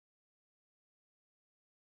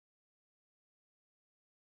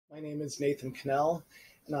My name is Nathan Connell,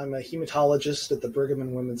 and I'm a hematologist at the Brigham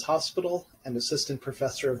and Women's Hospital and assistant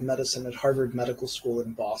professor of medicine at Harvard Medical School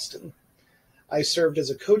in Boston. I served as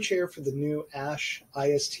a co-chair for the new ASH,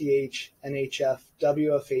 ISTH, NHF,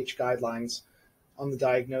 WFH guidelines on the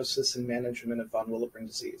diagnosis and management of von Willebrand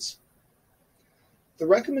disease. The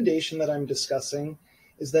recommendation that I'm discussing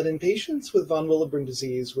is that in patients with von Willebrand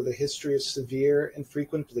disease with a history of severe and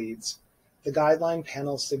frequent bleeds, the guideline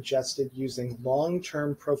panel suggested using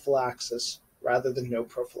long-term prophylaxis rather than no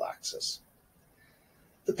prophylaxis.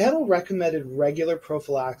 The panel recommended regular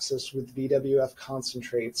prophylaxis with VWF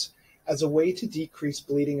concentrates as a way to decrease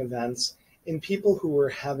bleeding events in people who were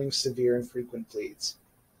having severe and frequent bleeds.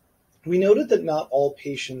 We noted that not all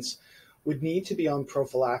patients would need to be on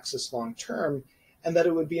prophylaxis long-term, and that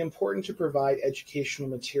it would be important to provide educational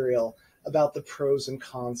material about the pros and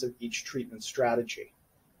cons of each treatment strategy.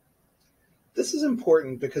 This is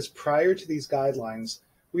important because prior to these guidelines,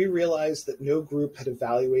 we realized that no group had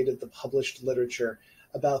evaluated the published literature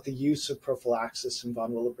about the use of prophylaxis in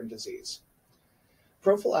von Willebrand disease.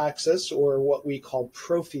 Prophylaxis, or what we call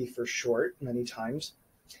prophy for short many times,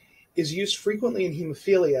 is used frequently in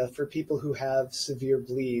hemophilia for people who have severe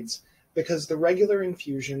bleeds because the regular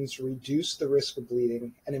infusions reduce the risk of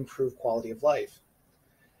bleeding and improve quality of life.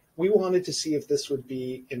 We wanted to see if this would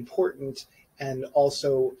be important and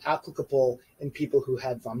also applicable in people who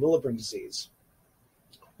had von Willebrand disease.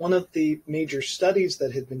 One of the major studies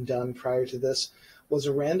that had been done prior to this was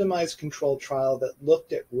a randomized controlled trial that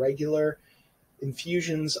looked at regular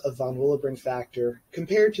infusions of von Willebrand factor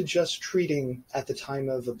compared to just treating at the time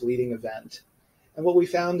of a bleeding event. And what we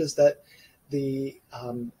found is that the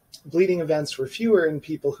bleeding events were fewer in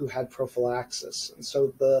people who had prophylaxis. And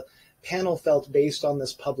so the panel felt, based on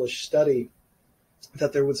this published study,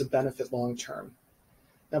 that there was a benefit long-term.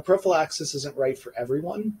 Now, prophylaxis isn't right for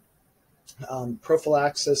everyone.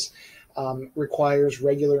 Prophylaxis requires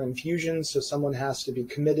regular infusions, so someone has to be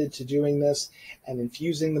committed to doing this and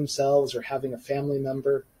infusing themselves or having a family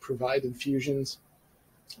member provide infusions.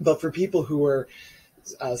 But for people who are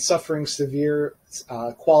suffering severe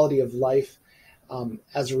quality of life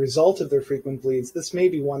as a result of their frequent bleeds, this may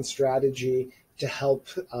be one strategy to help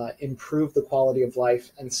improve the quality of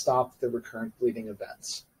life and stop the recurrent bleeding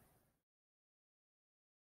events.